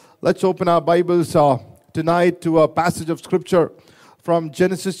Let's open our Bibles tonight to a passage of Scripture from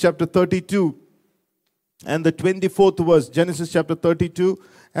Genesis chapter 32 and the 24th verse. Genesis chapter 32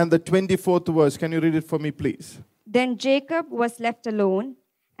 and the 24th verse. Can you read it for me, please? Then Jacob was left alone,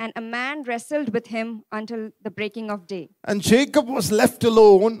 and a man wrestled with him until the breaking of day. And Jacob was left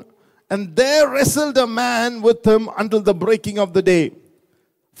alone, and there wrestled a man with him until the breaking of the day.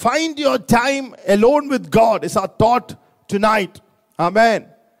 Find your time alone with God is our thought tonight. Amen.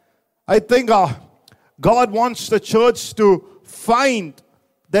 I think God wants the church to find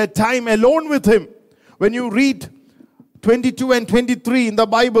their time alone with Him. When you read 22 and 23 in the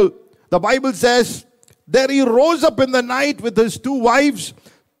Bible says, there he rose up in the night with his 2 wives,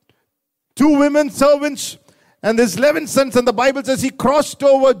 2 women servants, and his 11 sons. And the Bible says he crossed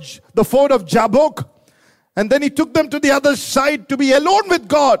over the ford of Jabbok. And then he took them to the other side to be alone with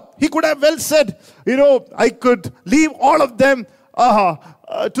God. He could have well said, I could leave all of them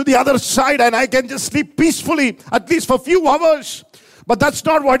to the other side and I can just sleep peacefully, at least for a few hours. But that's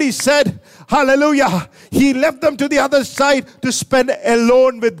not what he said. Hallelujah. He left them to the other side to spend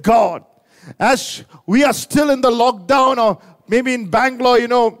alone with God. As we are still in the lockdown, or maybe in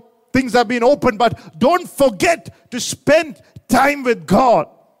Bangalore, things have been open, but don't forget to spend time with God.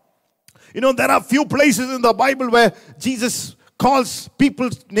 There are few places in the Bible where Jesus calls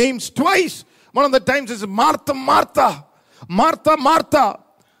people's names twice. One of the times is Martha, Martha. Martha, Martha.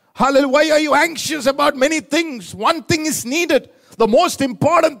 Hallelujah. Why are you anxious about many things? One thing is needed. The most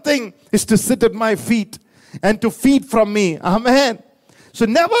important thing is to sit at my feet and to feed from me. Amen. So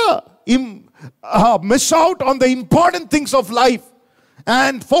never miss out on the important things of life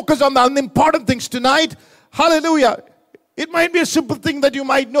and focus on the unimportant things tonight. Hallelujah. It might be a simple thing that you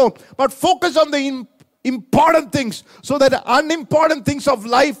might know, but focus on the important things so that the unimportant things of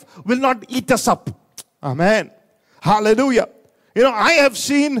life will not eat us up. Amen. Hallelujah. I have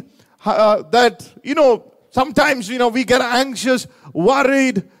seen that, sometimes, we get anxious,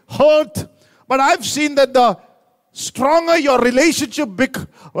 worried, hurt. But I've seen that the stronger your relationship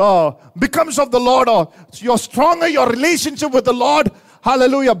becomes of the Lord, or your stronger your relationship with the Lord,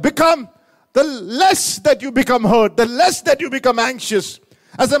 hallelujah, the less that you become hurt, the less that you become anxious.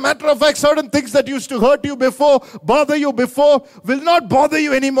 As a matter of fact, certain things that used to hurt you before, bother you before, will not bother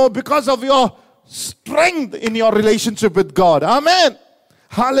you anymore because of your strength in your relationship with God. Amen.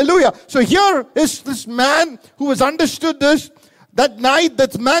 Hallelujah. So here is this man who has understood this. That night,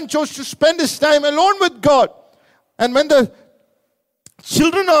 that man chose to spend his time alone with God. And when the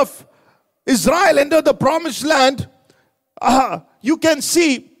children of Israel entered the promised land, you can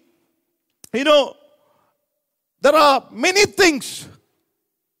see, there are many things,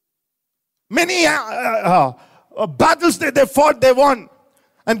 many battles that they fought, they won.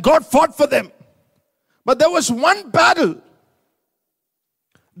 And God fought for them. But there was one battle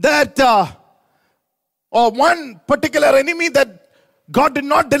that, or one particular enemy that God did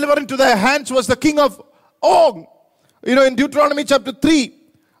not deliver into their hands, was the king of Og. In Deuteronomy chapter 3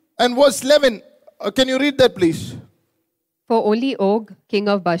 and verse 11. Can you read that, please? For only Og, king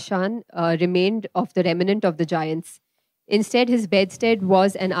of Bashan, remained of the remnant of the giants. Instead, his bedstead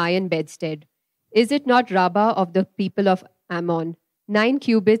was an iron bedstead. Is it not Rabbah of the people of Ammon? 9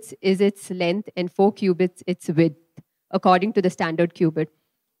 cubits is its length and 4 cubits its width, according to the standard cubit.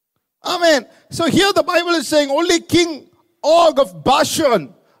 Amen. So here the Bible is saying only King Og of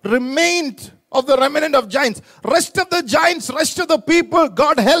Bashan remained of the remnant of giants. Rest of the giants, rest of the people,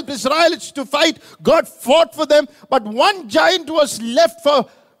 God helped Israelites to fight. God fought for them. But one giant was left for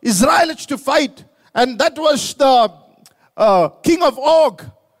Israelites to fight. And that was the king of Og.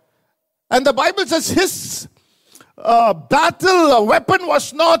 And the Bible says his battle weapon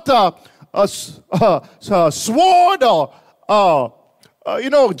was not a sword or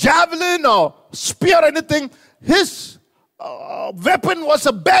javelin or spear, anything. His weapon was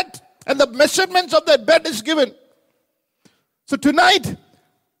a bed, and the measurements of that bed is given. So tonight,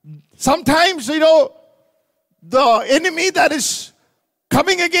 sometimes, the enemy that is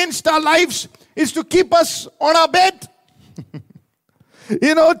coming against our lives is to keep us on our bed.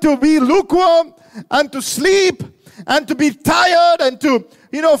 To be lukewarm and to sleep and to be tired and to,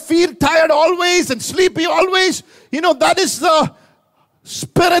 feel tired always and sleepy always. That is the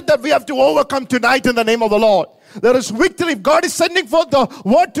spirit that we have to overcome tonight in the name of the Lord. There is victory. If God is sending forth the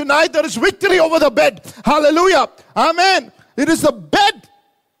word tonight, there is victory over the bed. Hallelujah. Amen. It is the bed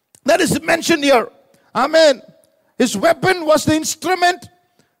that is mentioned here. Amen. His weapon was the instrument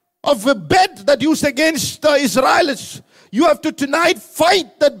of a bed that used against the Israelites. You have to tonight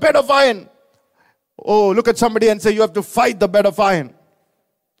fight that bed of iron. Oh, look at somebody and say, you have to fight the bed of iron.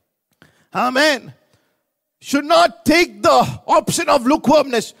 Amen. should not take the option of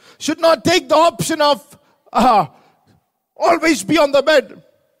lukewarmness, should not take the option of always be on the bed.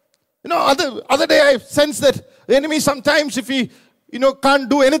 Other day I sense that the enemy sometimes, if he can't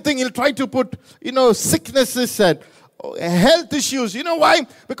do anything, he'll try to put sicknesses and health issues. You know why?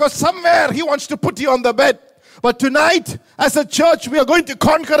 Because somewhere he wants to put you on the bed. But tonight, as a church, we are going to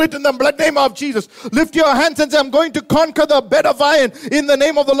conquer it in the blood name of Jesus. Lift your hands and say, I'm going to conquer the bed of iron in the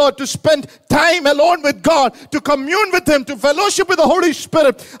name of the Lord, to spend time alone with God, to commune with Him, to fellowship with the Holy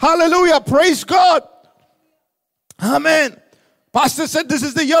Spirit. Hallelujah. Praise God. Amen. Pastor said this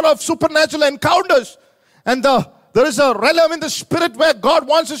is the year of supernatural encounters. And there is a realm in the Spirit where God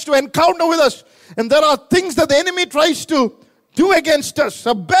wants us to encounter with us. And there are things that the enemy tries to do against us.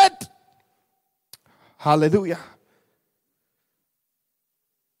 A bed. Hallelujah.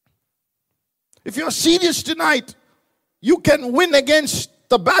 If you're serious tonight, you can win against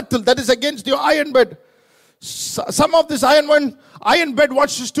the battle that is against your iron bed. Some of this iron bed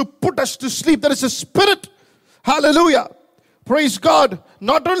wants us to put us to sleep. There is a spirit. Hallelujah. Praise God.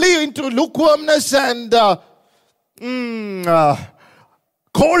 Not only into lukewarmness and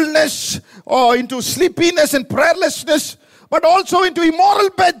coldness, or into sleepiness and prayerlessness, but also into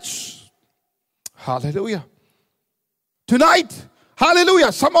immoral beds. Hallelujah. Tonight,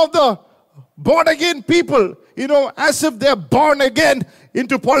 hallelujah, some of the born again people, as if they're born again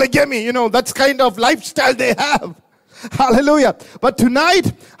into polygamy, that's kind of lifestyle they have. Hallelujah. But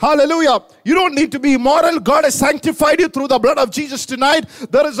tonight, hallelujah, you don't need to be immoral. God has sanctified you through the blood of Jesus tonight.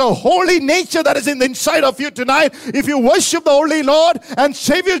 There is a holy nature that is in the inside of you tonight. If you worship the Holy Lord and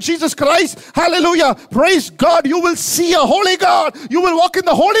Savior Jesus Christ, hallelujah, praise God, you will see a holy God. You will walk in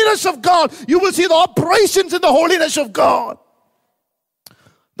the holiness of God. You will see the operations in the holiness of God.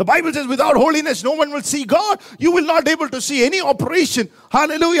 The Bible says without holiness, no one will see God. You will not be able to see any operation,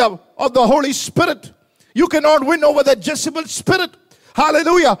 hallelujah, of the Holy Spirit. You cannot win over that Jezebel spirit.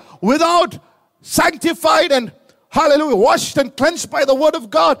 Hallelujah. Without sanctified and, hallelujah, washed and cleansed by the word of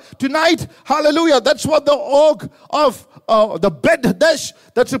God. Tonight, hallelujah, that's what the og of the bed does.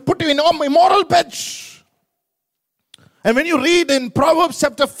 That's to put you in immoral beds. And when you read in Proverbs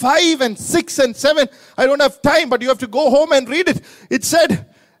chapter 5 and 6 and 7, I don't have time, but you have to go home and read it. It said,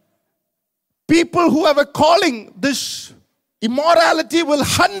 people who have a calling, this immorality will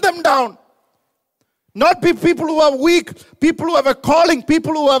hunt them down. Not people who are weak, people who have a calling,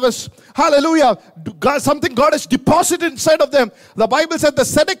 people who have a, hallelujah, something God has deposited inside of them. The Bible said the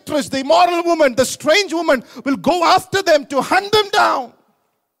seductress, the immoral woman, the strange woman will go after them to hunt them down.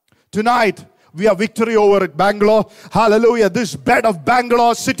 Tonight, we have victory over it, Bangalore. Hallelujah. This bed of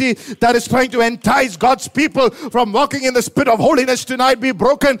Bangalore city that is trying to entice God's people from walking in the spirit of holiness tonight be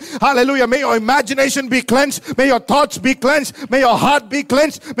broken. Hallelujah. May your imagination be cleansed. May your thoughts be cleansed. May your heart be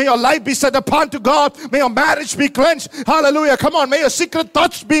cleansed. May your life be set apart to God. May your marriage be cleansed. Hallelujah. Come on. May your secret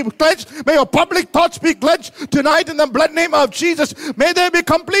thoughts be cleansed. May your public thoughts be cleansed tonight in the blood name of Jesus. May there be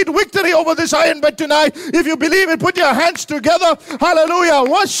complete victory over this iron bed tonight. If you believe it, put your hands together. Hallelujah.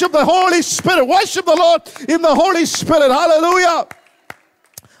 Worship the Holy Spirit. Worship the Lord in the Holy Spirit. Hallelujah.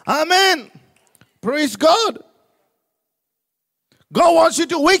 Amen. Praise God. God wants you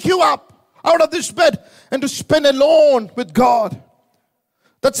to wake you up out of this bed and to spend alone with God.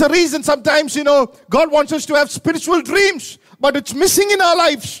 That's the reason sometimes, God wants us to have spiritual dreams, but it's missing in our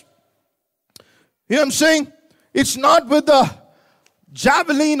lives. You know what I'm saying? It's not with the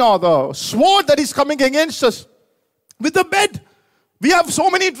javelin or the sword that is coming against us. With the bed. We have so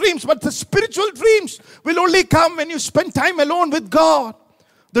many dreams, but the spiritual dreams will only come when you spend time alone with God.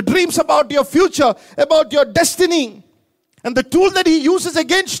 The dreams about your future, about your destiny. And the tool that He uses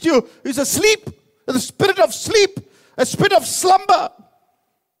against you is a sleep, the spirit of sleep, a spirit of slumber.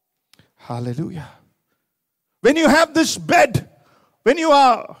 Hallelujah. When you have this bed, when you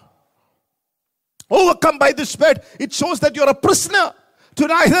are overcome by this bed, it shows that you're a prisoner.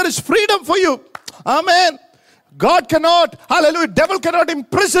 Tonight there is freedom for you. Amen. God cannot, hallelujah, devil cannot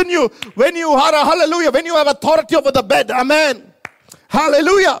imprison you when you are a, hallelujah, when you have authority over the bed. Amen.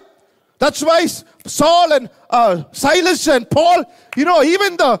 Hallelujah. That's why Saul and Silas and Paul,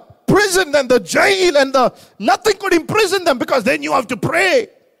 even the prison and the jail and nothing could imprison them because they knew how to pray.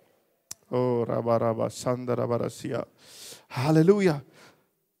 Oh, hallelujah.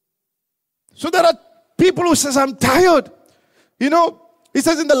 So there are people who says, I'm tired. He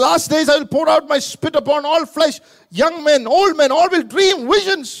says, in the last days, I will pour out my spit upon all flesh. Young men, old men, all will dream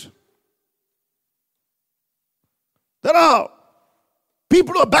visions. There are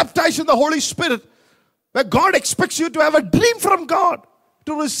people who are baptized in the Holy Spirit, where God expects you to have a dream from God,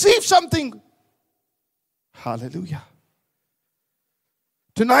 to receive something. Hallelujah.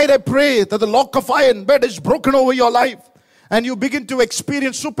 Tonight I pray that the lock of iron bed is broken over your life and you begin to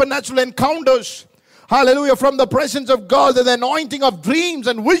experience supernatural encounters. Hallelujah. From the presence of God, that the anointing of dreams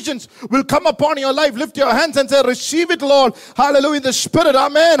and visions will come upon your life. Lift your hands and say, receive it, Lord. Hallelujah. In the Spirit.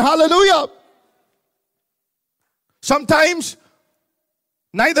 Amen. Hallelujah. Sometimes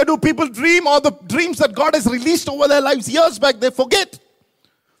neither do people dream, or the dreams that God has released over their lives years back, they forget.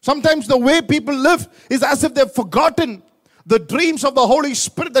 Sometimes the way people live is as if they've forgotten the dreams of the Holy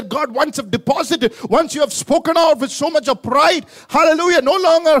Spirit that God once have deposited. Once you have spoken out with so much of pride, hallelujah, no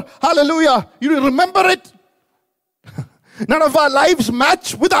longer, hallelujah, you remember it. None of our lives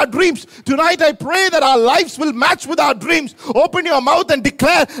match with our dreams. Tonight I pray that our lives will match with our dreams. Open your mouth and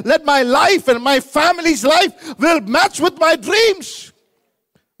declare, let my life and my family's life will match with my dreams.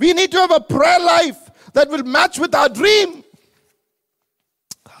 We need to have a prayer life that will match with our dream.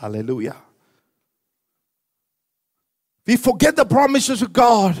 Hallelujah. We forget the promises of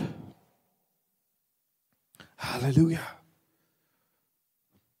God. Hallelujah.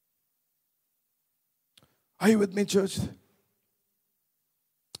 Are you with me, church?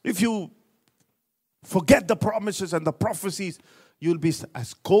 If you forget the promises and the prophecies, you'll be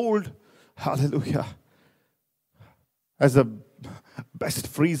as cold, hallelujah, as the best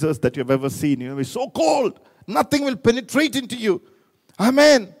freezers that you've ever seen. You'll be so cold, nothing will penetrate into you.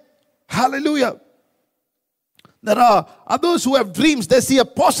 Amen. Hallelujah. There are others who have dreams. They see a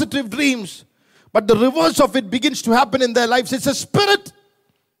positive dreams, but the reverse of it begins to happen in their lives. It's a spirit.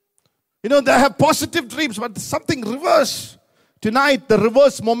 They have positive dreams, but something reverse. Tonight, the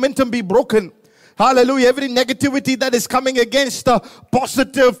reverse momentum be broken. Hallelujah. Every negativity that is coming against the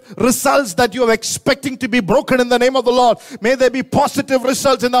positive results that you are expecting to be broken in the name of the Lord. May there be positive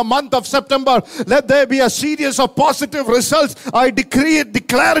results in the month of September. Let there be a series of positive results. I decree it,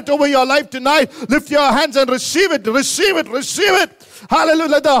 declare it over your life tonight. Lift your hands and receive it, receive it, receive it. Hallelujah.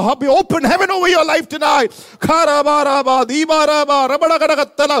 Let there be open heaven over your life tonight.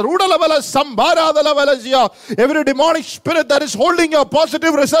 Every demonic spirit that is holding your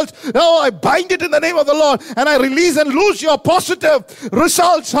positive results, I bind it in the name of the Lord, and I release and loose your positive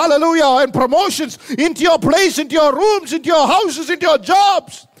results, hallelujah, and promotions into your place, into your rooms, into your houses, into your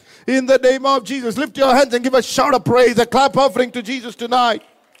jobs. In the name of Jesus. Lift your hands and give a shout of praise, a clap offering to Jesus tonight.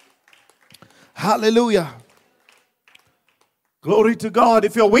 Hallelujah. Glory to God.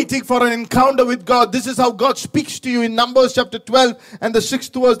 If you're waiting for an encounter with God, this is how God speaks to you in Numbers chapter 12 and the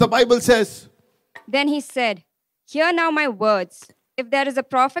 6th verse. The Bible says, Then he said, hear now my words. If there is a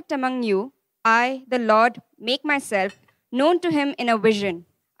prophet among you, I, the Lord, make myself known to him in a vision.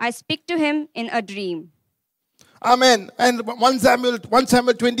 I speak to him in a dream. Amen. And 1 Samuel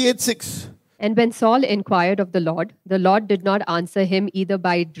 28:6. And when Saul inquired of the Lord did not answer him either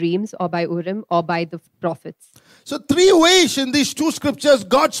by dreams or by Urim or by the prophets. So 3 ways in these 2 scriptures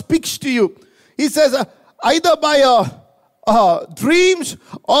God speaks to you. He says either by dreams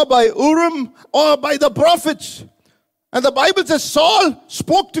or by Urim or by the prophets. And the Bible says Saul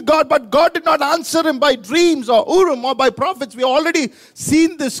spoke to God, but God did not answer him by dreams or Urim or by prophets. We already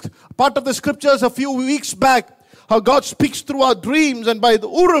seen this part of the scriptures a few weeks back. How God speaks through our dreams and by the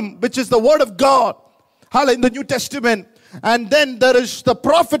Urim, which is the word of God. Hallelujah, in the New Testament. And then there is the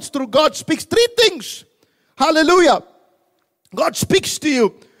prophets through God speaks 3 things. Hallelujah. God speaks to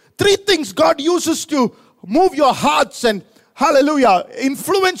you. 3 things God uses to move your hearts and, hallelujah,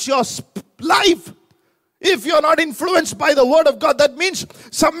 influence your life. If you're not influenced by the word of God, that means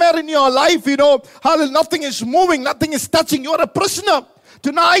somewhere in your life, hallelujah, nothing is moving, nothing is touching. You're a prisoner.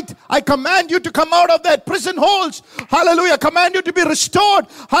 Tonight, I command you to come out of that prison holes. Hallelujah. Command you to be restored.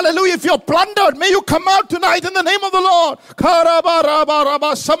 Hallelujah. If you're plundered, may you come out tonight in the name of the Lord.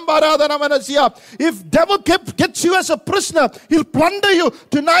 If devil gets you as a prisoner, he'll plunder you.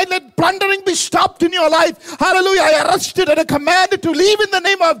 Tonight, let plundering be stopped in your life. Hallelujah. I arrest it and I command it to leave in the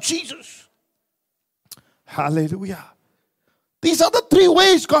name of Jesus. Hallelujah. These are the 3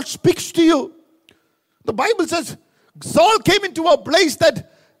 ways God speaks to you. The Bible says, Saul came into a place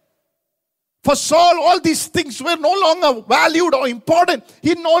that for Saul all these things were no longer valued or important.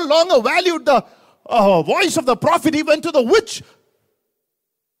 He no longer valued the voice of the prophet. He went to the witch.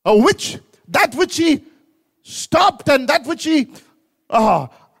 A witch. That which he stopped and that which he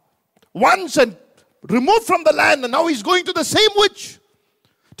once and removed from the land. And now he's going to the same witch.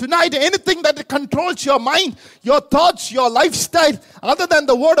 Tonight, anything that controls your mind, your thoughts, your lifestyle, other than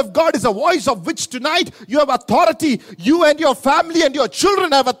the word of God, is a voice of which tonight you have authority. You and your family and your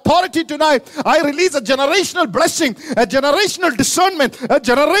children have authority tonight. I release a generational blessing, a generational discernment, a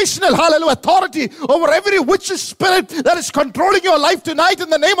generational, hallelujah, authority over every witch's spirit that is controlling your life tonight in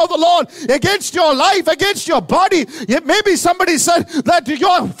the name of the Lord, against your life, against your body. Maybe somebody said that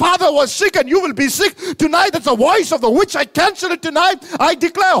your father was sick and you will be sick. Tonight, it's a voice of the witch. I cancel it tonight. I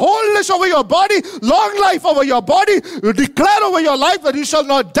declare wholeness over your body, long life over your body. You declare over your life that you shall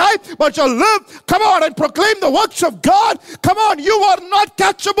not die, but shall live. Come on and proclaim the works of God. Come on, you are not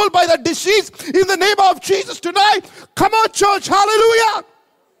catchable by the disease in the name of Jesus tonight. Come on, church. Hallelujah.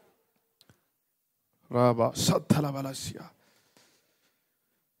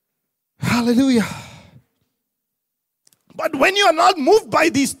 Hallelujah. But when you are not moved by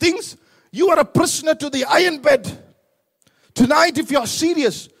these things, you are a prisoner to the iron bed. Tonight, if you are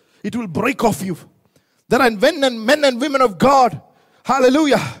serious, it will break off you. There are men and women of God,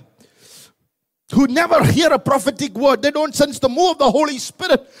 hallelujah, who never hear a prophetic word. They don't sense the move of the Holy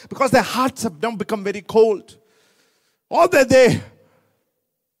Spirit because their hearts have now become very cold. All that they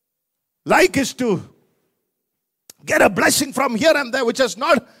like is to get a blessing from here and there, which is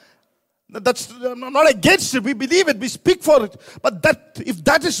that's not against it. We believe it. We speak for it. But if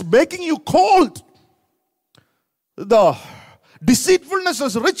that is making you cold, the deceitfulness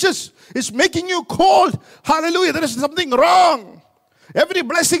of riches is making you cold. Hallelujah. There is something wrong. Every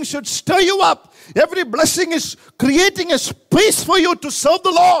blessing should stir you up. Every blessing is creating a space for you to serve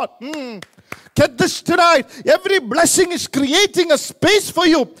the Lord. Get this tonight. Every blessing is creating a space for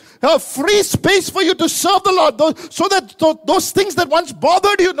you, a free space for you to serve the Lord, so that those things that once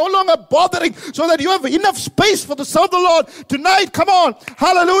bothered you no longer bothering, so that you have enough space for to serve the Lord. Tonight, come on,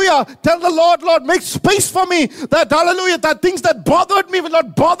 hallelujah, tell the Lord, Lord, make space for me, that hallelujah, that things that bothered me will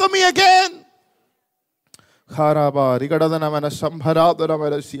not bother me again.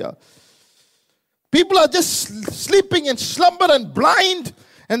 People are just sleeping in slumber and blind,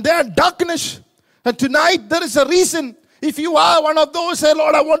 and they are in darkness. And tonight there is a reason. If you are one of those, say,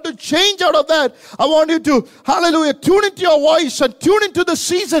 Lord, I want to change out of that. I want you to, hallelujah, tune into your voice and tune into the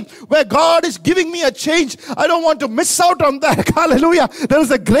season where God is giving me a change. I don't want to miss out on that. Hallelujah. There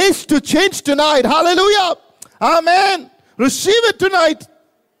is a grace to change tonight. Hallelujah. Amen. Receive it tonight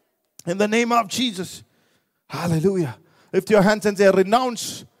in the name of Jesus. Hallelujah. Lift your hands and say,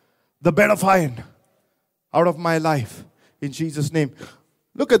 renounce the bed of iron out of my life in Jesus' name.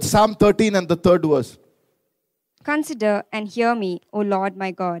 Look at Psalm 13 and the 3rd verse. Consider and hear me, O Lord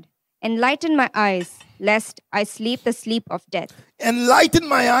my God. Enlighten my eyes, lest I sleep the sleep of death. Enlighten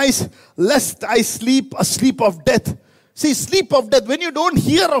my eyes, lest I sleep a sleep of death. See, sleep of death, when you don't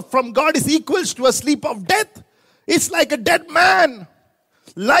hear from God, is equals to a sleep of death. It's like a dead man.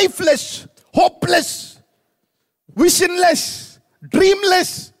 Lifeless, hopeless, visionless,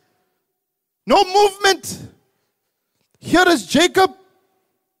 dreamless, no movement. Here is Jacob,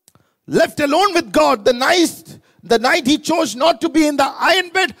 left alone with God. The night he chose not to be in the iron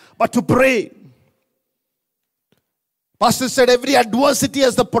bed, but to pray. Pastor said every adversity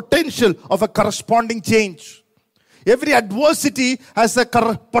has the potential of a corresponding change. Every adversity has a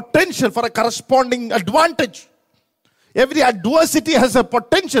potential for a corresponding advantage. Every adversity has a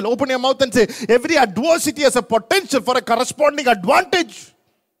potential. Open your mouth and say, every adversity has a potential for a corresponding advantage.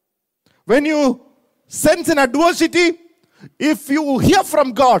 When you sense an adversity, if you hear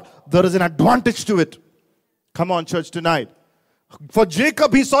from God, there is an advantage to it. Come on, church, tonight. For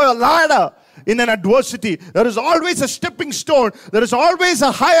Jacob, he saw a ladder in an adversity. There is always a stepping stone. There is always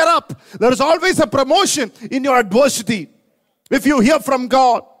a higher up. There is always a promotion in your adversity. If you hear from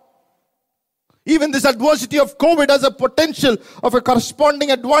God. Even this adversity of COVID has a potential of a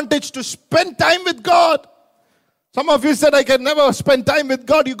corresponding advantage to spend time with God. Some of you said, I can never spend time with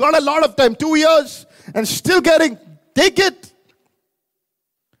God. You got a lot of time, 2 years, and still getting. Take it.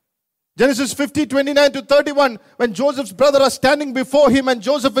 Genesis 50, 29 to 31, when Joseph's brother are standing before him and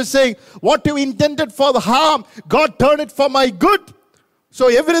Joseph is saying, what you intended for the harm, God turned it for my good. So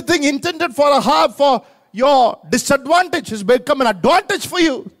everything intended for a harm, for your disadvantage, has become an advantage for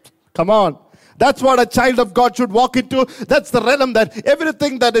you. Come on. That's what a child of God should walk into. That's the realm, that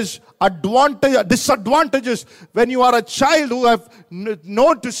everything that is disadvantages, when you are a child who have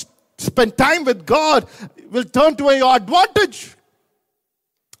known to spend time with God, will turn to your advantage.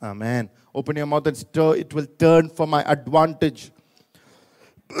 Amen. Open your mouth and stir. It will turn for my advantage.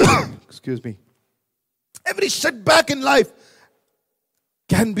 Excuse me. Every setback in life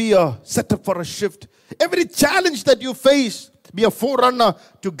can be a setup for a shift. Every challenge that you face be a forerunner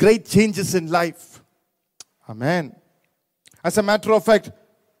to great changes in life. Amen. As a matter of fact,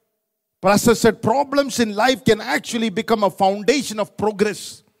 Pastor said problems in life can actually become a foundation of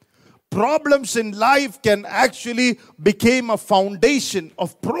progress. Problems in life can actually become a foundation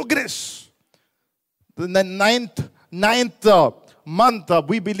of progress. In the ninth month,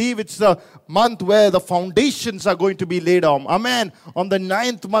 we believe it's the month where the foundations are going to be laid on. Amen. On the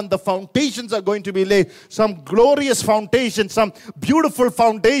 9th month, the foundations are going to be laid. Some glorious foundations, some beautiful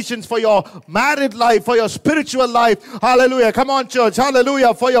foundations for your married life, for your spiritual life. Hallelujah. Come on, church.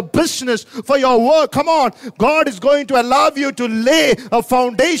 Hallelujah. For your business, for your work. Come on. God is going to allow you to lay a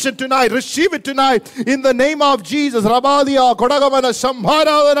foundation tonight. Receive it tonight in the name of Jesus. Rabadia, Kodagamana,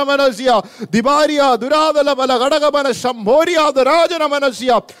 Sambhara, Namanazia, Dibaria, Duradala, Gadagamana, Samboria, the Rajana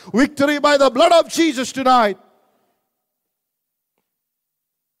Manasya. Victory by the blood of Jesus tonight.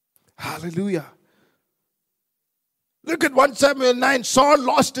 Hallelujah. Look at 1 Samuel 9. Saul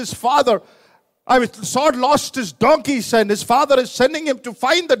lost his father. Saul lost his donkeys, and his father is sending him to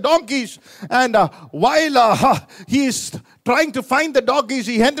find the donkeys. And while he is trying to find the donkeys,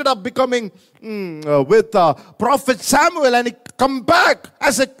 he ended up becoming with Prophet Samuel, and he come back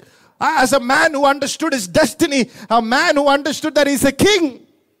as a man who understood his destiny, a man who understood that he's a king.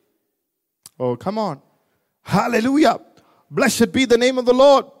 Oh, come on. Hallelujah. Blessed be the name of the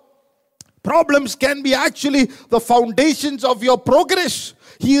Lord. Problems can be actually the foundations of your progress.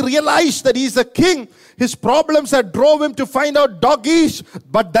 He realized that he's a king. His problems had drove him to find out doggies,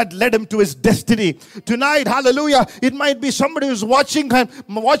 but that led him to his destiny. Tonight, hallelujah, it might be somebody who's watching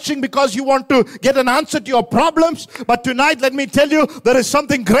because you want to get an answer to your problems. But tonight, let me tell you, there is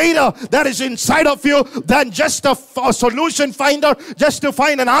something greater that is inside of you than just a solution finder, just to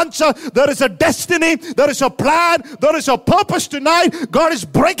find an answer. There is a destiny, there is a plan, there is a purpose tonight. God is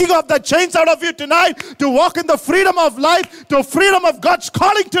breaking off the chains out of you tonight to walk in the freedom of life, to freedom of God's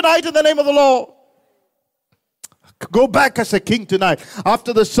calling tonight in the name of the Lord. Go back as a king tonight.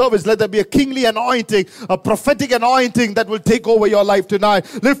 After the service, let there be a kingly anointing, a prophetic anointing that will take over your life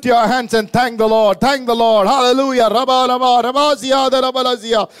tonight. Lift your hands and thank the Lord. Thank the Lord. Hallelujah.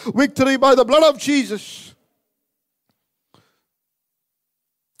 Victory by the blood of Jesus.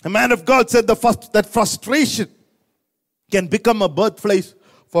 A man of God said that frustration can become a birthplace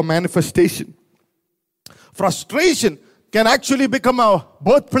for manifestation. Frustration can actually become a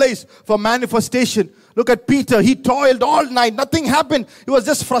birthplace for manifestation. Look at Peter. He toiled all night. Nothing happened. He was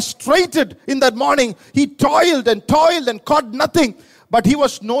just frustrated in that morning. He toiled and caught nothing. But he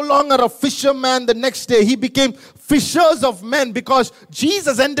was no longer a fisherman the next day. He became fishers of men because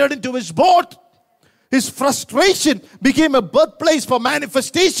Jesus entered into his boat. His frustration became a birthplace for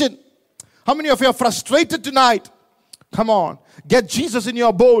manifestation. How many of you are frustrated tonight? Come on. Get Jesus in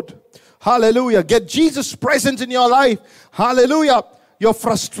your boat. Hallelujah. Get Jesus' presence in your life. Hallelujah. Your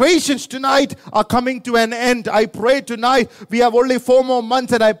frustrations tonight are coming to an end. I pray tonight, we have only 4 more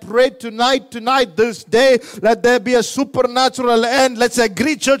months, and I pray tonight, this day, let there be a supernatural end. Let's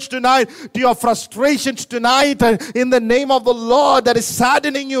agree, church, tonight, to your frustrations tonight, in the name of the Lord, that is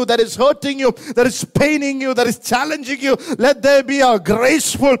saddening you, that is hurting you, that is paining you, that is challenging you. Let there be a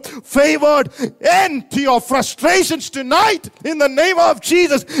graceful, favored end to your frustrations tonight, in the name of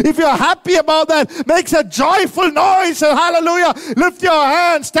Jesus. If you're happy about that, make a joyful noise. Hallelujah. Lift your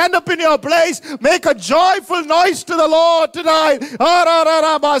hands, stand up in your place, make a joyful noise to the Lord tonight.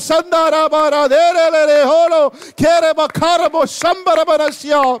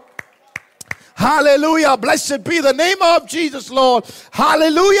 Hallelujah. Blessed be the name of Jesus, Lord.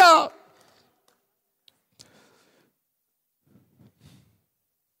 Hallelujah.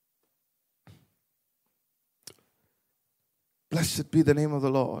 Blessed be the name of the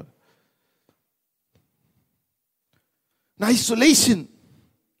Lord. Isolation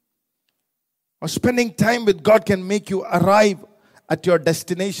or spending time with God can make you arrive at your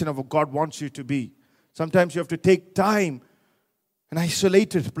destination of what God wants you to be. Sometimes you have to take time, an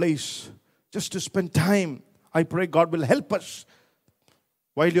isolated place, just to spend time. I pray God will help us.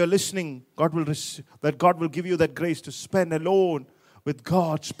 While you're listening, God will give you that grace to spend alone with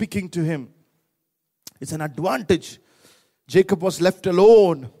God, speaking to Him. It's an advantage. Jacob was left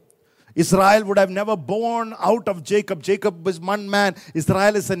alone. Israel would have never born out of Jacob. Jacob was one man.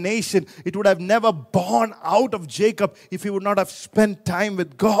 Israel is a nation. It would have never born out of Jacob if he would not have spent time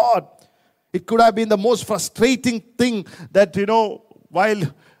with God. It could have been the most frustrating thing that, while,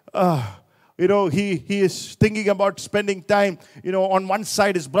 he is thinking about spending time, on one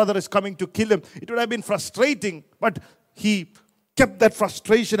side his brother is coming to kill him. It would have been frustrating, but he kept that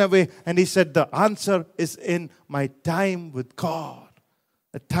frustration away and he said, the answer is in my time with God.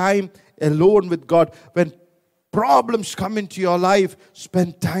 A time alone with God. When problems come into your life,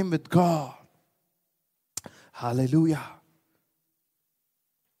 spend time with God. Hallelujah.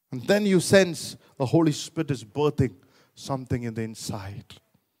 And then you sense the Holy Spirit is birthing something in the inside.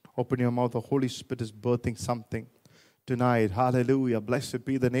 Open your mouth. The Holy Spirit is birthing something tonight. Hallelujah. Blessed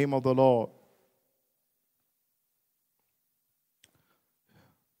be the name of the Lord.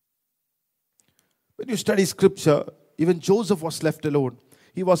 When you study scripture, even Joseph was left alone.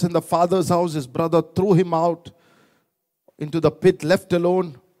 He was in the father's house. His brother threw him out into the pit, left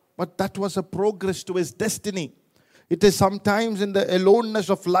alone. But that was a progress to his destiny. It is sometimes in the aloneness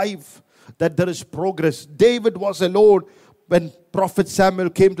of life that there is progress. David was alone when prophet Samuel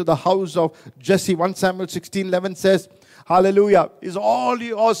came to the house of Jesse. 1 Samuel 16:11 says, hallelujah, is all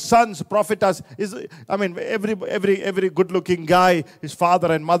your sons prophets? Every good-looking guy, his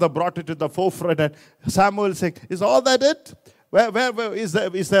father and mother brought it to the forefront. And Samuel saying, is all that it? Where is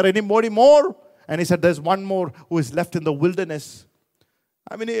there anybody more? And he said, there's one more who is left in the wilderness.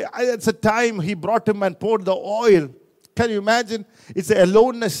 It's a time he brought him and poured the oil. Can you imagine? It's the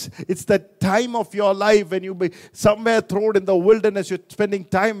aloneness. It's the time of your life when you be somewhere thrown in the wilderness. You're spending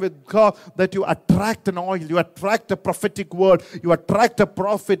time with God, that you attract an oil. You attract a prophetic word. You attract a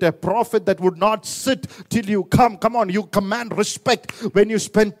prophet that would not sit till you come. Come on, you command respect when you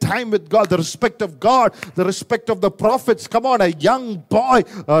spend time with God. The respect of God, the respect of the prophets. Come on, a young boy,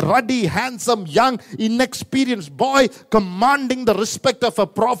 a ruddy, handsome, young, inexperienced boy commanding the respect of a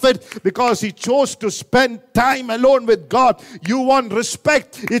prophet because he chose to spend time alone with God. You want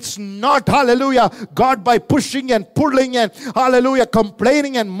respect. It's not, hallelujah, God by pushing and pulling and, hallelujah,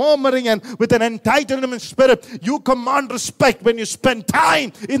 complaining and murmuring and with an entitlement spirit. You command respect when you spend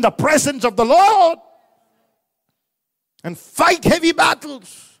time in the presence of the Lord and fight heavy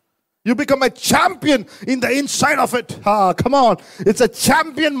battles. You become a champion in the inside of it. Come on. It's a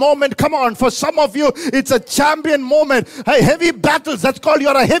champion moment. Come on. For some of you, it's a champion moment. Hey, heavy battles. That's called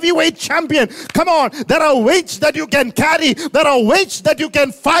you're a heavyweight champion. Come on. There are weights that you can carry. There are weights that you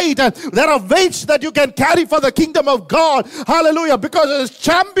can fight. And there are weights that you can carry for the kingdom of God. Hallelujah. Because there's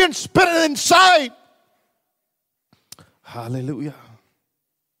champion spirit inside. Hallelujah.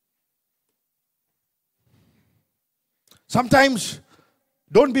 Sometimes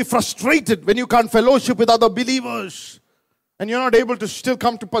don't be frustrated when you can't fellowship with other believers. And you're not able to still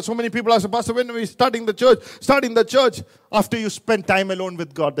come to. So many people ask, Pastor, when are we starting the church? Starting the church after you spend time alone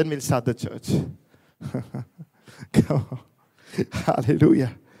with God. Then we'll start the church. Come on.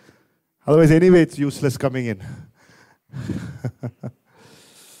 Hallelujah. Otherwise, anyway, it's useless coming in.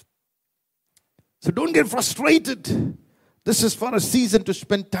 So don't get frustrated. This is for a season to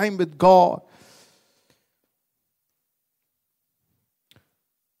spend time with God.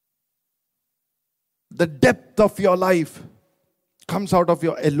 The depth of your life comes out of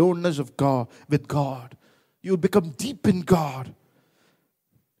your aloneness of God, with God. You become deep in God.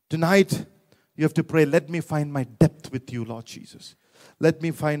 Tonight, you have to pray, let me find my depth with you, Lord Jesus. Let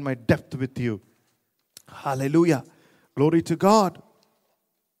me find my depth with you. Hallelujah. Glory to God.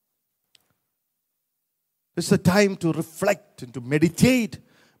 It's a time to reflect and to meditate.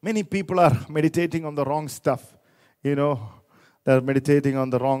 Many people are meditating on the wrong stuff. They're meditating on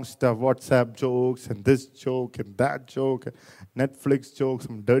the wrong stuff. WhatsApp jokes and this joke and that joke. Netflix jokes,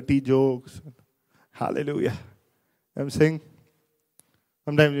 some dirty jokes. Hallelujah. I'm saying,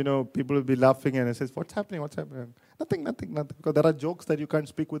 sometimes, people will be laughing and it says, what's happening? What's happening? Nothing. Because there are jokes that you can't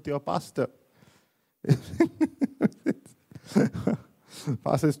speak with your pastor.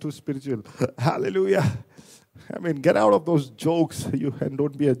 Pastor is too spiritual. Hallelujah. Get out of those jokes and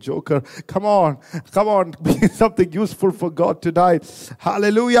don't be a joker. Come on, be something useful for God tonight.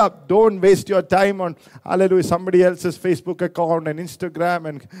 Hallelujah. Don't waste your time on, hallelujah, somebody else's Facebook account and Instagram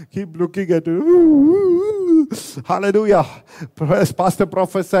and keep looking at it. Hallelujah. As Pastor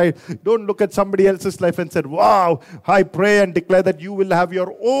prophesied, don't look at somebody else's life and say, wow, I pray and declare that you will have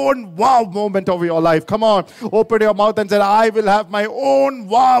your own wow moment of your life. Come on, open your mouth and say, I will have my own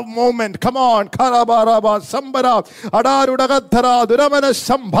wow moment. Come on. Karabaraba, sambara, adarudagatara, duramana,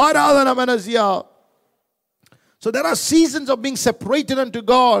 sambharadana manasya. So there are seasons of being separated unto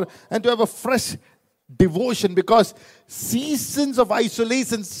God and to have a fresh devotion, because seasons of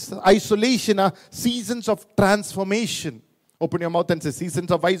isolation are seasons of transformation. Open your mouth and say,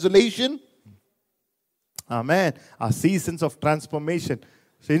 seasons of isolation, amen, are seasons of transformation.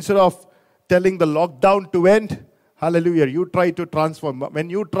 So instead of telling the lockdown to end, hallelujah, you try to transform. When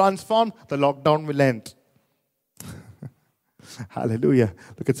you transform, the lockdown will end. Hallelujah.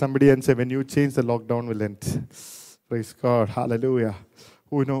 Look at somebody and say, when you change, the lockdown will end. Praise God. Hallelujah.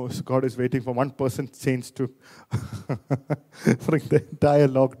 Who knows? God is waiting for one person's change to bring the entire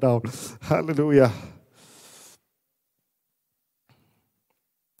lockdown. Hallelujah.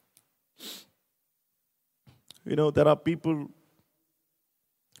 There are people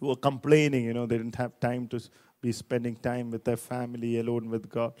who were complaining, they didn't have time to be spending time with their family, alone with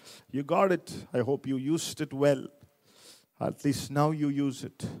God. You got it. I hope you used it well. At least now you use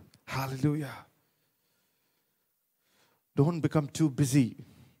it. Hallelujah. Don't become too busy.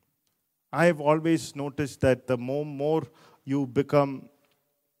 I've always noticed that the more you become,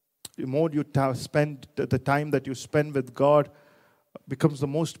 the more you spend, the time that you spend with God becomes the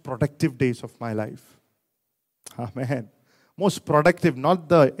most productive days of my life. Amen. Most productive, not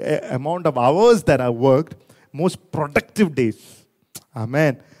the amount of hours that I worked, most productive days.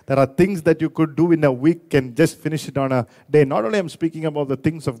 Amen. There are things that you could do in a week and just finish it on a day. Not only I'm speaking about the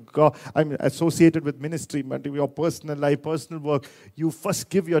things of God, I'm associated with ministry, but your personal life, personal work. You first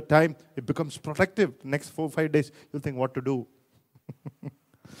give your time, it becomes productive. Next 4 or 5 days, you'll think what to do.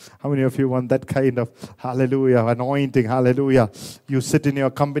 How many of you want that kind of hallelujah, anointing, hallelujah? You sit in your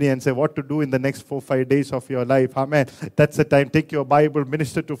company and say what to do in the next 4 or 5 days of your life. Amen. That's the time. Take your Bible,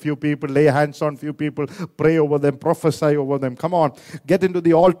 minister to a few people, lay hands on a few people, pray over them, prophesy over them. Come on, get into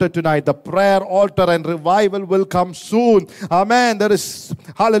the altar tonight. The prayer altar and revival will come soon. Amen. There is,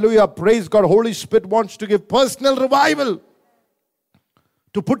 hallelujah, praise God. Holy Spirit wants to give personal revival.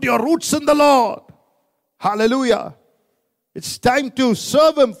 To put your roots in the Lord. Hallelujah. It's time to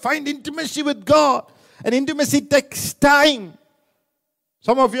serve Him, find intimacy with God. And intimacy takes time.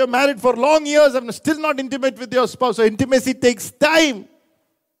 Some of you are married for long years and still not intimate with your spouse. So intimacy takes time.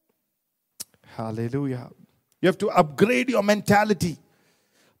 Hallelujah. You have to upgrade your mentality.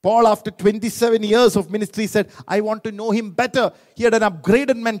 Paul, after 27 years of ministry, said, I want to know Him better. He had an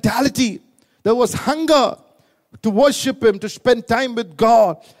upgraded mentality. There was hunger to worship Him, to spend time with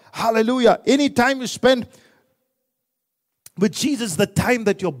God. Hallelujah. Any time you spend with Jesus, the time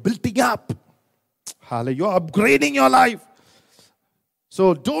that you're building up. Hallelujah. You're upgrading your life.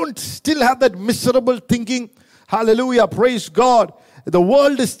 So don't still have that miserable thinking. Hallelujah. Praise God. The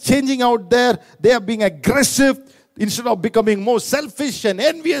world is changing out there. They are being aggressive. Instead of becoming more selfish and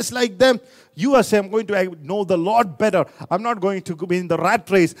envious like them, you are saying, I'm going to know the Lord better. I'm not going to be in the rat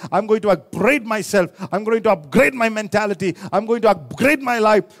race. I'm going to upgrade myself. I'm going to upgrade my mentality. I'm going to upgrade my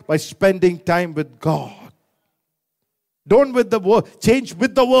life by spending time with God. Don't with the world, change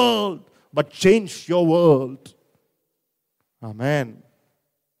with the world, but change your world. Amen.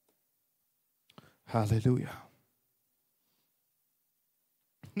 Hallelujah.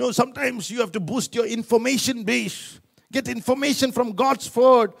 No, sometimes you have to boost your information base. Get information from God's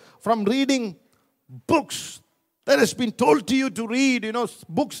word, from reading books that has been told to you to read,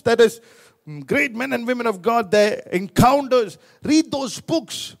 books that is great men and women of God, their encounters. Read those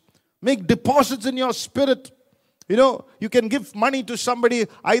books. Make deposits in your spirit. You can give money to somebody,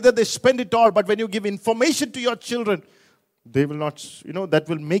 either they spend it all, but when you give information to your children, they will not, that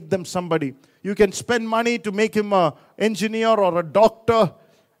will make them somebody. You can spend money to make him an engineer or a doctor,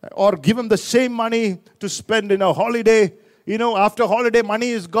 or give him the same money to spend in a holiday. After holiday,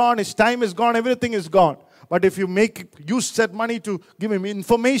 money is gone, his time is gone, everything is gone. But if you use that money to give him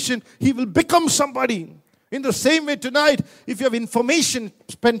information, he will become somebody. In the same way tonight, if you have information,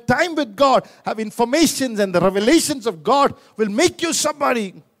 spend time with God, have informations and the revelations of God will make you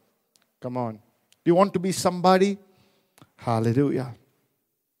somebody. Come on. Do you want to be somebody? Hallelujah.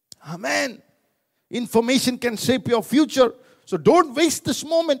 Amen. Information can shape your future. So don't waste this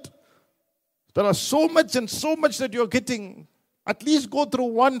moment. There are so much that you're getting. At least go through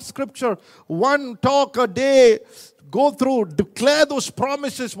one scripture, one talk a day. Go through, declare those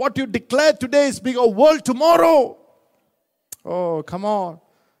promises. What you declare today is being a world tomorrow. Oh, come on.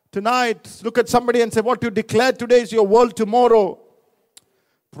 Tonight, look at somebody and say, what you declare today is your world tomorrow.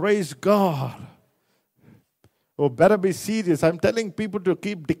 Praise God. Oh, better be serious. I'm telling people to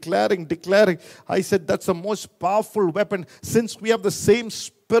keep declaring. I said that's the most powerful weapon. Since we have the same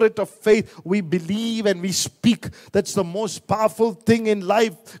spirit of faith, we believe and we speak. That's the most powerful thing in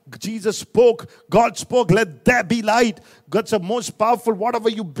life. Jesus spoke. God spoke. Let there be light. God's the most powerful. Whatever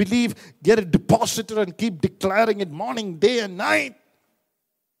you believe, get it deposited and keep declaring it morning, day and night.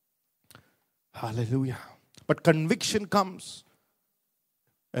 Hallelujah. But conviction comes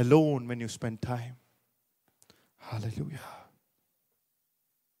alone when you spend time. Hallelujah.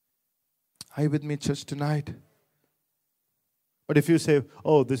 Are you with me, church, tonight? But if you say,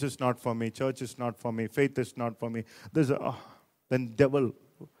 oh, this is not for me, church is not for me, faith is not for me, then devil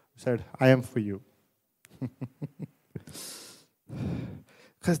said, I am for you.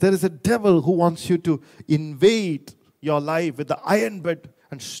 Because there is a devil who wants you to invade your life with the iron bed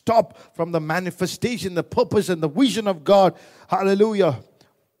and stop from the manifestation, the purpose and the vision of God. Hallelujah.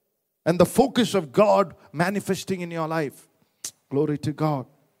 And the focus of God manifesting in your life. Glory to God.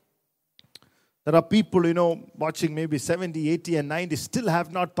 There are people, watching maybe 70, 80, and 90, still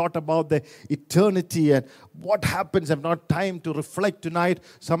have not thought about the eternity and what happens, have not time to reflect tonight.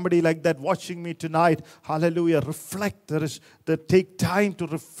 Somebody like that watching me tonight, hallelujah, reflect. Take time to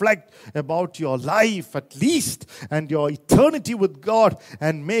reflect about your life at least and your eternity with God,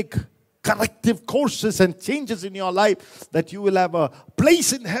 and make corrective courses and changes in your life that you will have a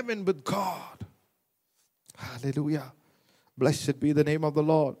place in heaven with God. Hallelujah. Blessed be the name of the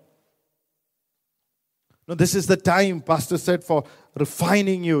Lord. No, this is the time, Pastor said, for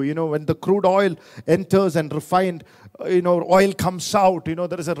refining you. When the crude oil enters and refined, oil comes out,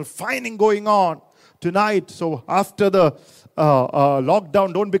 there is a refining going on tonight. So after the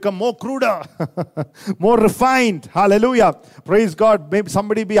lockdown, don't become more cruder, more refined. Hallelujah. Praise God. Maybe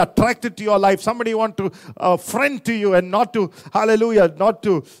somebody be attracted to your life. Somebody want to friend to you, and not to, hallelujah, not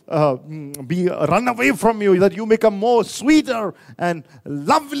to be run away from you, that you become more sweeter and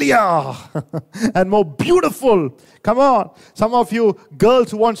lovelier and more beautiful. Come on. Some of you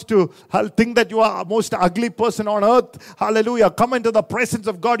girls who wants to think that you are the most ugly person on earth, hallelujah, come into the presence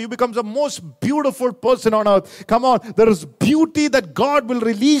of God. You become the most beautiful person on earth. Come on. There is beauty that God will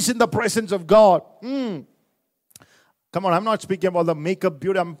release in the presence of God. Come on, I'm not speaking about the makeup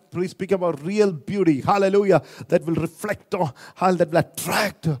beauty. I'm speaking about real beauty. Hallelujah. That will reflect on, that will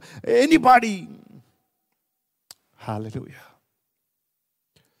attract anybody. Hallelujah.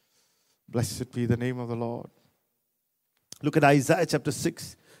 Blessed be the name of the Lord. Look at Isaiah chapter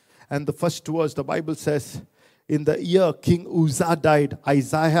 6. And the first verse, the Bible says, in the year King Uzzah died,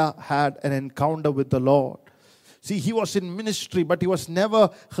 Isaiah had an encounter with the Lord. See, he was in ministry, but he was never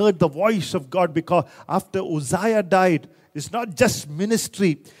heard the voice of God, because after Uzziah died, it's not just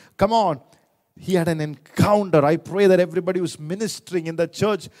ministry. Come on. He had an encounter. I pray that everybody who's ministering in the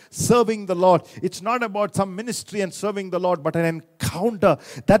church, serving the Lord, it's not about some ministry and serving the Lord, but an encounter.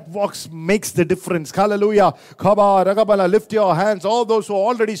 That makes the difference. Hallelujah. Lift your hands. All those who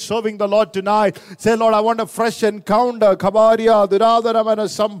are already serving the Lord tonight, say, Lord, I want a fresh encounter.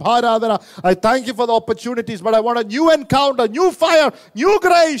 I thank you for the opportunities, but I want a new encounter, new fire, new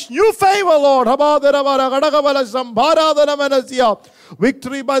grace, new favor, Lord.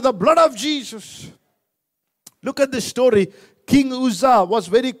 Victory by the blood of Jesus. Look at this story. King Uzzah was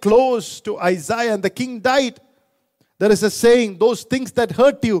very close to Isaiah, and the king died. There is a saying, those things that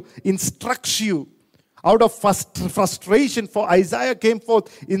hurt you instructs you. Out of frustration, for Isaiah came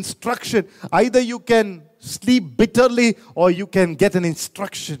forth instruction. Either you can sleep bitterly, or you can get an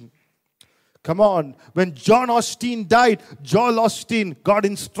instruction. Come on. When John Osteen died, Joel Osteen got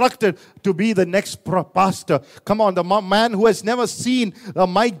instructed to be the next pastor. Come on. The man who has never seen a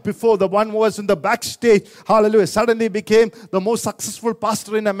mic before, the one who was in the backstage, hallelujah, suddenly became the most successful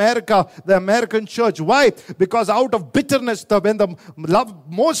pastor in America, the American church. Why? Because out of bitterness, when the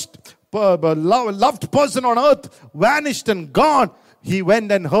most loved person on earth vanished and gone, he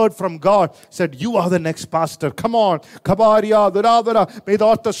went and heard from God, said, you are the next pastor. Come on. May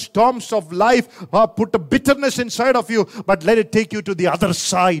the storms of life put a bitterness inside of you, but let it take you to the other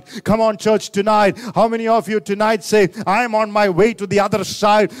side. Come on, church, tonight. How many of you tonight say, I am on my way to the other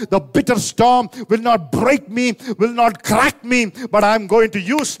side. The bitter storm will not break me, will not crack me, but I am going to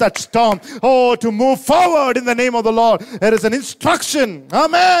use that storm, to move forward in the name of the Lord. There is an instruction.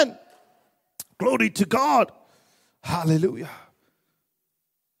 Amen. Glory to God. Hallelujah.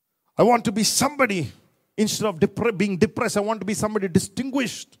 I want to be somebody, instead of being depressed, I want to be somebody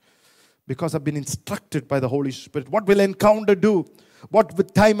distinguished, because I've been instructed by the Holy Spirit. What will encounter do? What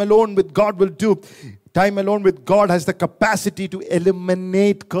with time alone with God will do? Time alone with God has the capacity to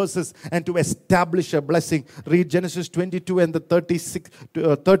eliminate curses and to establish a blessing. Read Genesis 22 and the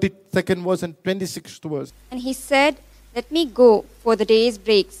 32nd verse and 26th verse. And he said, let me go, for the day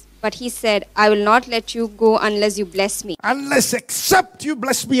breaks. But he said, I will not let you go unless you bless me. Unless except you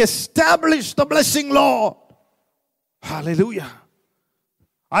bless me, establish the blessing, Lord. Hallelujah.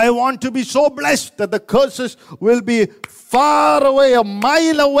 I want to be so blessed that the curses will be far away, a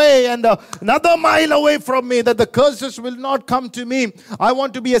mile away and another mile away from me, that the curses will not come to me. I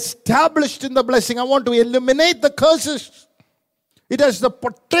want to be established in the blessing. I want to eliminate the curses. It has the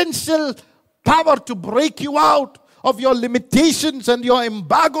potential power to break you out of your limitations and your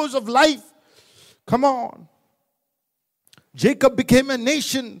embargoes of life. Come on. Jacob became a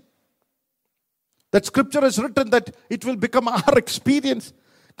nation. That scripture is written that it will become our experience.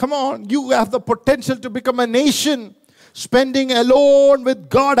 Come on. You have the potential to become a nation. Spending alone with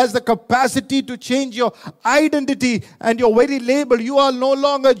God has the capacity to change your identity and your very label. You are no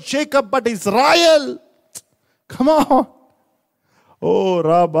longer Jacob but Israel. Come on. Oh,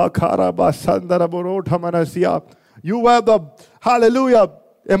 Rabba Karaba Sandara Borota Manasia. You have the, hallelujah,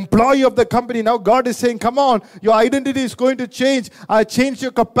 employee of the company. Now God is saying, come on, your identity is going to change. I changed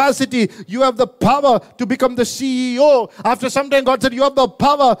your capacity. You have the power to become the CEO. After some time, God said, you have the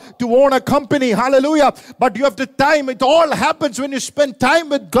power to own a company. Hallelujah. But you have the time. It all happens when you spend time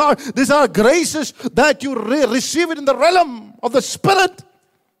with God. These are graces that you receive it in the realm of the Spirit.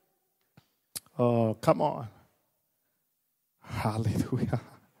 Oh, come on. Hallelujah.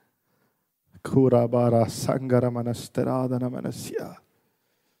 Kurabara Sangaramana Steradana Manasya.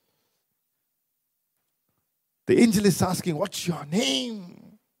 The angel is asking, what's your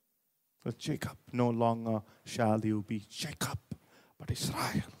name? So Jacob, no longer shall you be Jacob, but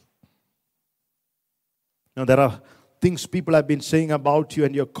Israel. Now there are things people have been saying about you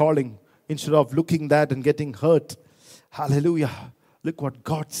and your calling. Instead of looking that and getting hurt. Hallelujah. Look what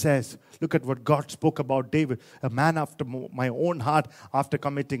God says. Look at what God spoke about David. A man after my own heart, after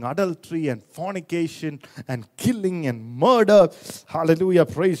committing adultery and fornication and killing and murder. Hallelujah.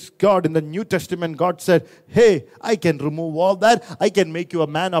 Praise God. In the New Testament, God said, hey, I can remove all that. I can make you a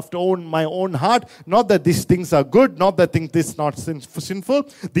man after my own heart. Not that these things are good. Not that this is not sinful.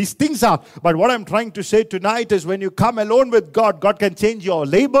 These things are. But what I'm trying to say tonight is when you come alone with God, God can change your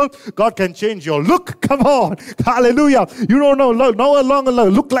label. God can change your look. Come on. Hallelujah. You don't know. No longer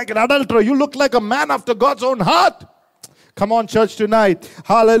look like an adulterer. You look like a man after God's own heart. Come on, church, tonight.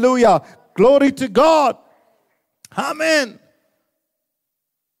 Hallelujah. Glory to God. Amen.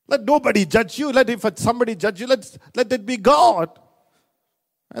 Let nobody judge you. If somebody judge you, let it be God.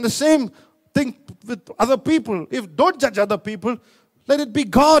 And the same thing with other people. If don't judge other people, let it be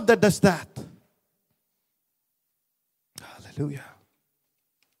God that does that. Hallelujah.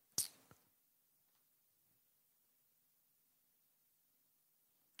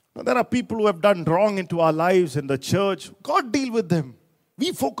 Now, there are people who have done wrong into our lives in the church. God deal with them.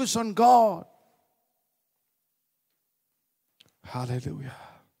 We focus on God. Hallelujah.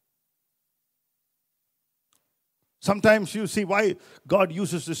 Sometimes you see why God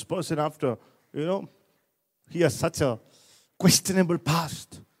uses this person after, he has such a questionable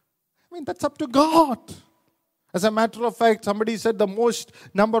past. I mean, that's up to God. As a matter of fact, somebody said the most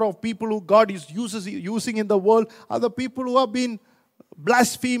number of people who God is using in the world are the people who have been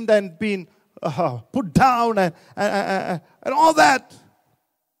blasphemed and been put down and all that.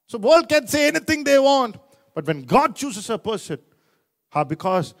 So the world can say anything they want. But when God chooses a person,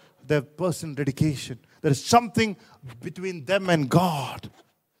 because their person dedication, there is something between them and God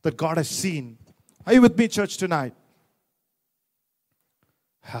that God has seen. Are you with me, church, tonight?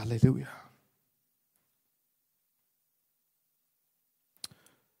 Hallelujah.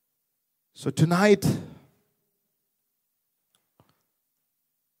 So tonight,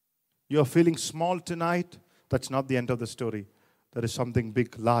 you're feeling small tonight. That's not the end of the story. There is something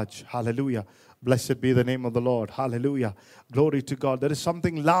big, large. Hallelujah. Blessed be the name of the Lord. Hallelujah. Glory to God. There is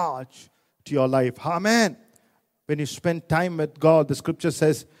something large to your life. Amen. When you spend time with God, the scripture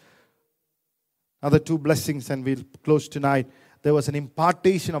says, other two blessings, and we'll close tonight. There was an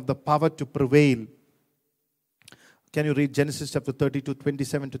impartation of the power to prevail. Can you read Genesis chapter 32,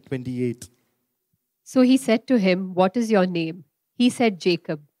 27 to 28? So he said to him, what is your name? He said,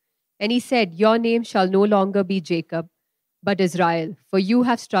 Jacob. And he said, your name shall no longer be Jacob, but Israel, for you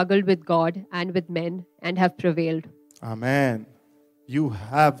have struggled with God and with men and have prevailed. Amen. You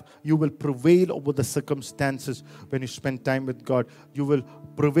will prevail over the circumstances when you spend time with God. You will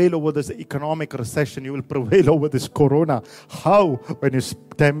prevail over this economic recession. You will prevail over this corona. How? When you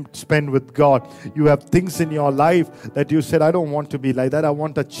spend with God. You have things in your life that you said, I don't want to be like that. I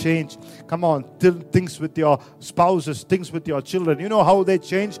want a change. Come on. Things with your spouses, things with your children. You know how they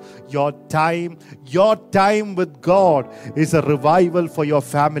change? Your time with God is a revival for your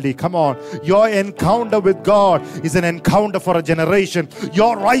family. Come on. Your encounter with God is an encounter for a generation.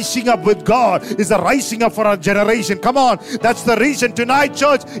 Your rising up with God is a rising up for a generation. Come on. That's the reason tonight,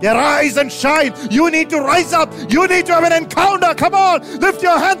 church, arise and shine. You need to rise up. You need to have an encounter. Come on. Lift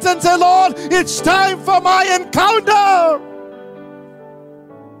your hands and say, Lord, it's time for my encounter.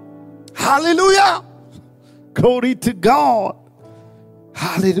 Hallelujah. Glory to God.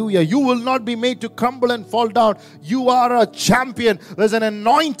 Hallelujah. You will not be made to crumble and fall down. You are a champion. There's an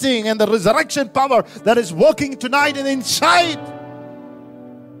anointing and the resurrection power that is working tonight and inside.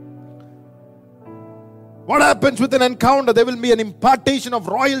 What happens with an encounter? There will be an impartation of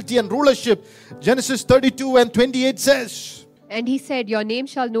royalty and rulership. Genesis 32 and 28 says. And he said, your name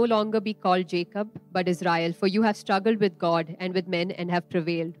shall no longer be called Jacob, but Israel, for you have struggled with God and with men and have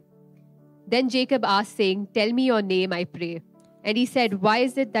prevailed. Then Jacob asked, saying, tell me your name, I pray. And he said, why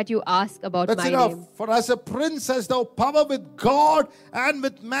is it that you ask about That's my enough. name? For as a prince has thou power with God and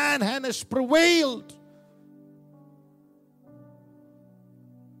with man and has prevailed.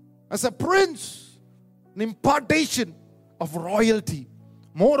 as a prince, an impartation of royalty,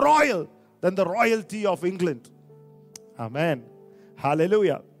 more royal than the royalty of England. Amen.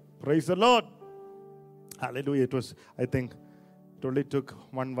 Hallelujah. Praise the Lord. Hallelujah. I think it only took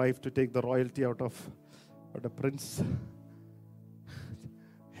one wife to take the royalty out of the Prince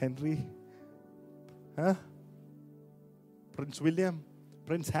Henry, Prince William,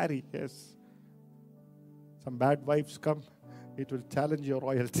 Prince Harry. Yes. Some bad wives come, it will challenge your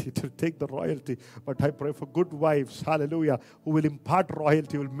royalty. It will take the royalty. But I pray for good wives, hallelujah, who will impart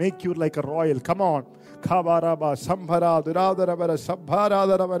royalty, will make you like a royal. Come on.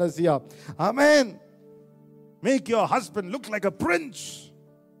 Amen. Make your husband look like a prince.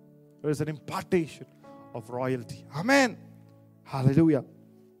 There is an impartation of royalty. Amen. Hallelujah.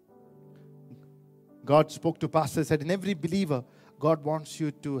 God spoke to Pastor, said, in every believer, God wants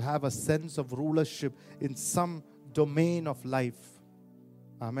you to have a sense of rulership in some domain of life.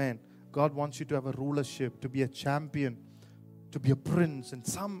 Amen. God wants you to have a rulership, to be a champion, to be a prince in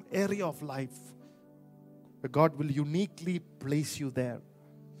some area of life. Where God will uniquely place you there.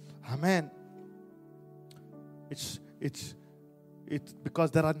 Amen. It's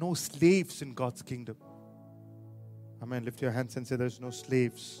because there are no slaves in God's kingdom. Amen. Lift your hands and say, there's no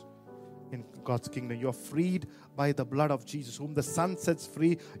slaves in God's kingdom. You are freed by the blood of Jesus. Whom the Son sets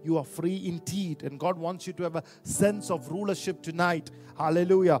free, you are free indeed. And God wants you to have a sense of rulership tonight.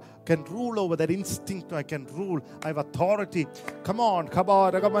 Hallelujah. Can rule over that instinct. I can rule. I have authority. Come on. Let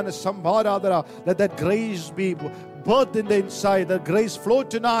that grace be birthed in the inside. That grace flow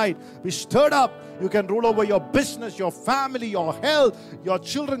tonight. Be stirred up. You can rule over your business, your family, your health, your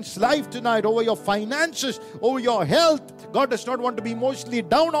children's life tonight, over your finances, over your health. God does not want to be emotionally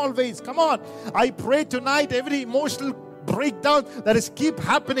down always. Come on. I pray tonight every emotional breakdown that is keep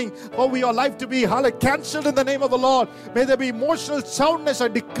happening over your life to be cancelled in the name of the Lord. May there be emotional soundness. I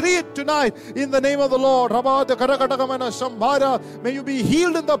decree it tonight in the name of the Lord. May you be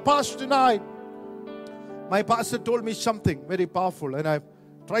healed in the past tonight. My pastor told me something very powerful, and I've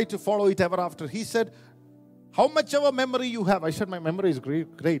tried to follow it ever after. He said, how much ever memory you have. I said, my memory is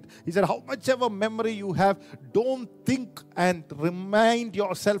great. He said, how much ever memory you have, don't think and remind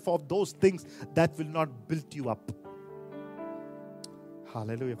yourself of those things that will not build you up.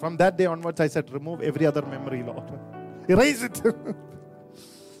 Hallelujah. From that day onwards, I said, remove every other memory, Lord. Erase it.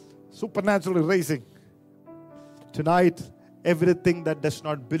 Supernatural erasing. Tonight, everything that does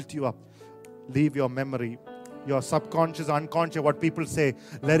not build you up, leave your memory. Your subconscious, unconscious, what people say,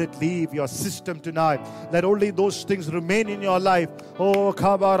 let it leave your system tonight. Let only those things remain in your life. Oh,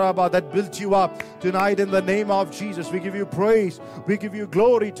 Kabaraba, that built you up tonight in the name of Jesus. We give you praise. We give you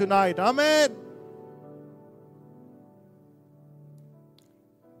glory tonight. Amen.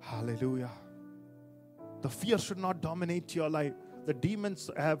 Hallelujah. The fear should not dominate your life. The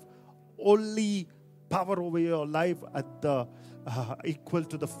demons have only power over your life at the equal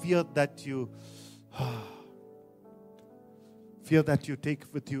to the fear that you take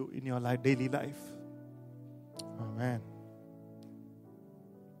with you in your daily life. Amen.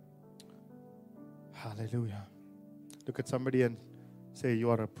 Hallelujah. Look at somebody and say, you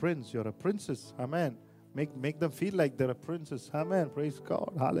are a prince, you are a princess. Amen. Make them feel like they're a princess. Amen. Praise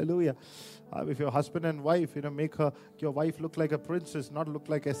God. Hallelujah. If you're husband and wife, make your wife look like a princess, not look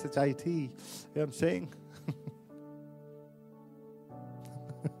like SHIT. You know what I'm saying?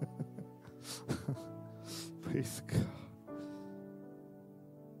 Praise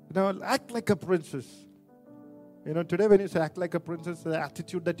God. Act like a princess. Today when you say act like a princess, the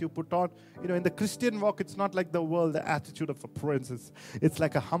attitude that you put on, in the Christian walk, it's not like the world, the attitude of a princess. It's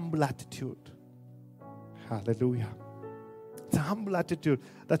like a humble attitude. Hallelujah. It's a humble attitude.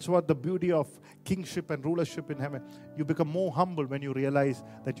 That's what the beauty of kingship and rulership in heaven. You become more humble when you realize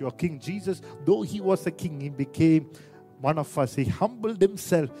that you are king. Jesus, though he was a king, he became one of us. He humbled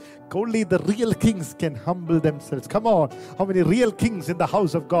himself. Only the real kings can humble themselves. Come on. How many real kings in the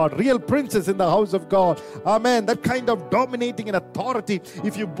house of God? Real princes in the house of God. Amen. That kind of dominating and authority.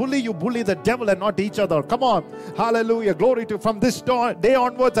 If you bully the devil and not each other. Come on. Hallelujah. Glory to. From this day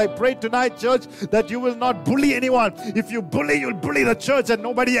onwards, I pray tonight, church, that you will not bully anyone. If you bully, you'll bully the church and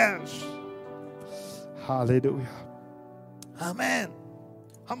nobody else. Hallelujah. Amen.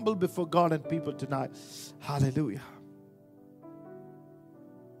 Humble before God and people tonight. Hallelujah.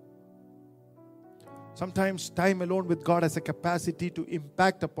 Sometimes time alone with God has a capacity to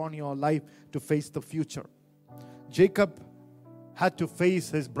impact upon your life to face the future. Jacob had to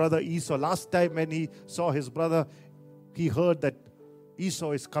face his brother Esau. Last time when he saw his brother, he heard that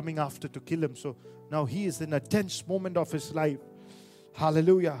Esau is coming after to kill him. So now he is in a tense moment of his life.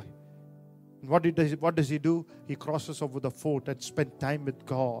 Hallelujah. And what does he do? He crosses over the fort and spent time with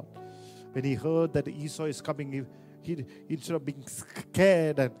God. When he heard that Esau is coming, he instead of being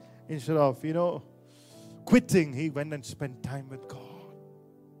scared and instead of, quitting, he went and spent time with God.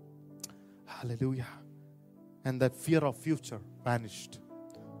 Hallelujah. And that fear of future vanished.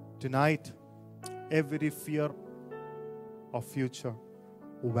 Tonight, every fear of future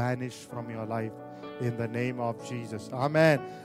vanish from your life in the name of Jesus. Amen.